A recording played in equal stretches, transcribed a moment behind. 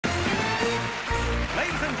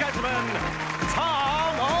gentlemen,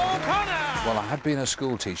 Tom O'Connor! Well, I had been a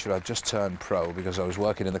school teacher. I'd just turned pro because I was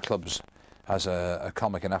working in the clubs as a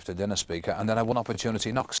comic and after-dinner speaker, and then I won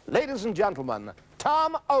Opportunity Knocks. Ladies and gentlemen,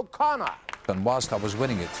 Tom O'Connor. And whilst I was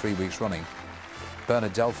winning it 3 weeks running,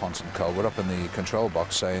 Bernard Delfont and co were up in the control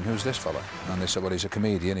box saying, "Who's this fella?" And they said, "Well, he's a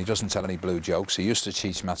comedian. He doesn't tell any blue jokes. He used to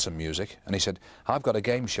teach maths and music." And he said, "I've got a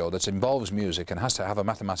game show that involves music and has to have a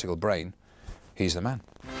mathematical brain. He's the man."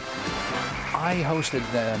 I hosted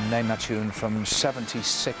Name That Tune from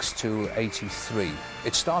 76 to 83.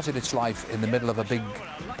 It started its life in the middle of a big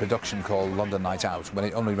production called London Night Out, when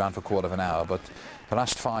it only ran for a quarter of an hour, but the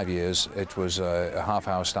last 5 years it was a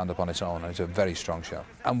half-hour stand-up on its own. It's a very strong show.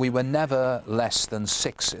 And we were never less than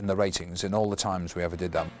 6 in the ratings in all the times we ever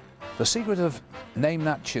did that. The secret of Name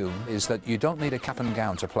That Tune is that you don't need a cap and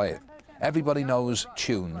gown to play it. Everybody knows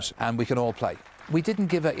tunes, and we can all play. We didn't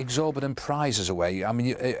give exorbitant prizes away. I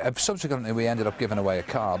mean, subsequently we ended up giving away a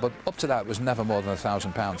car, but up to that it was never more than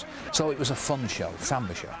 £1,000. So it was a fun show,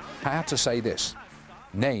 family show. I had to say this: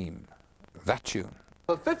 name that tune.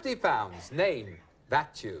 For £50, name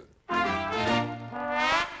that tune.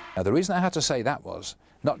 Now, the reason I had to say that was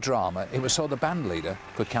not drama. It was so the band leader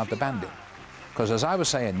could count the band in. Because as I was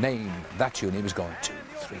saying, name that tune, he was going 2,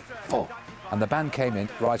 3, 4, and the band came in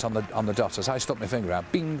right on the dot. As I stuck my finger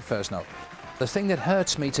out, bing, first note. The thing that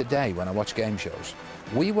hurts me today when I watch game shows,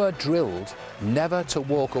 we were drilled never to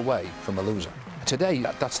walk away from a loser. Today,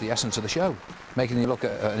 that's the essence of the show, making you look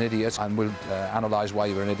at an idiot, and we'll analyse why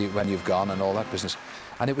you're an idiot when you've gone and all that business.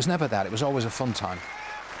 And it was never that. It was always a fun time.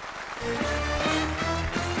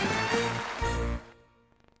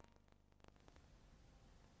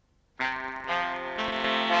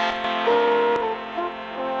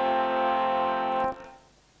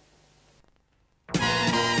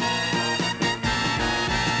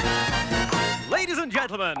 Ladies and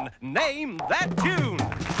gentlemen, name that tune.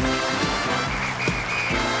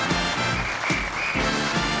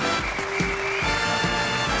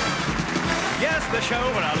 Yes, the show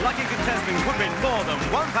where a lucky contestant would win more than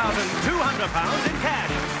 £1,200 in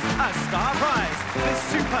cash. A star prize, this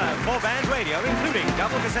superb 4-band radio, including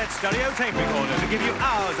double cassette stereo tape recorder to give you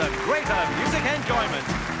hours of greater music enjoyment.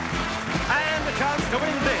 And the chance to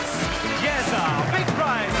win this. Yes, our big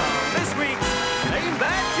prize of this week's Name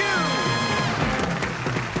That Tune.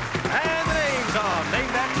 And the names are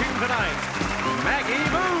Name That Tune tonight: Maggie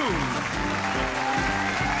Boone,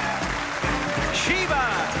 Sheba,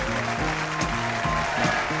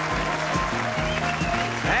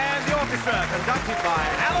 and the orchestra conducted by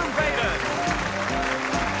Alan Braden.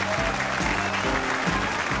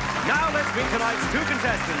 Now let's meet tonight's 2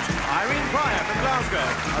 contestants: Irene Pryor from Glasgow,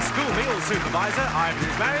 a school meals supervisor.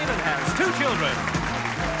 Irene's married and has 2 children.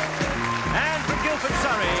 And from Guildford,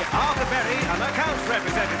 Surrey, Arthur Berry, an accounts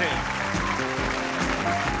representative.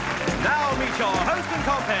 Now meet your host and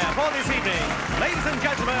compere for this evening, ladies and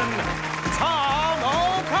gentlemen, Tom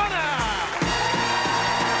O'Connor.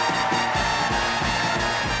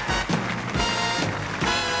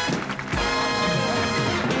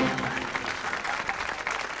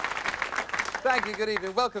 Thank you, good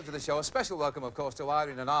evening. Welcome to the show. A special welcome, of course, to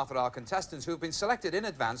Irene and Arthur, our contestants who've been selected in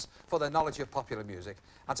advance for their knowledge of popular music.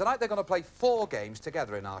 And tonight they're going to play 4 games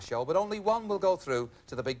together in our show, but only one will go through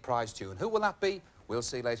to the big prize tune. Who will that be? We'll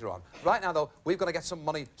see later on. Right now, though, we've got to get some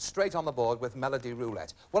money straight on the board with Melody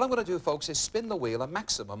Roulette. What I'm going to do, folks, is spin the wheel a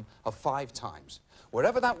maximum of 5 times.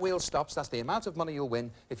 Wherever that wheel stops, that's the amount of money you'll win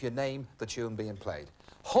if you name the tune being played.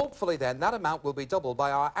 Hopefully, then, that amount will be doubled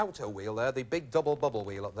by our outer wheel there, the big double bubble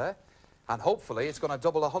wheel up there. And hopefully it's going to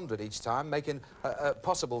double 100 each time, making a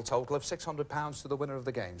possible total of £600 to the winner of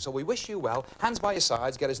the game. So we wish you well. Hands by your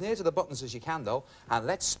sides, get as near to the buttons as you can, though, and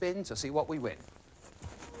let's spin to see what we win.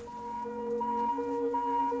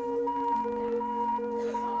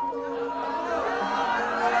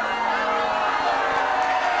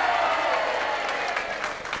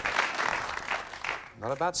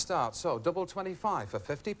 Not a bad start. So, double 25 for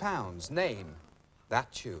 £50. Name that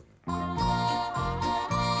tune.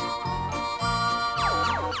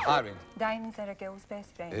 Irene. Diamonds are a girl's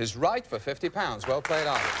best friend. Is right for £50. Well played,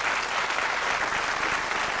 Irene.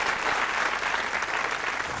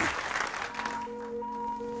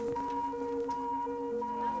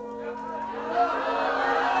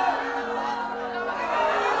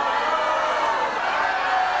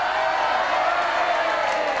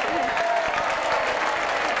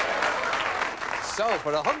 So,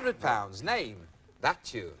 for £100, name that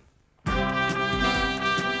tune.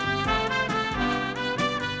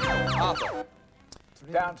 Arthur.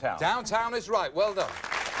 Downtown. Downtown is right. Well done.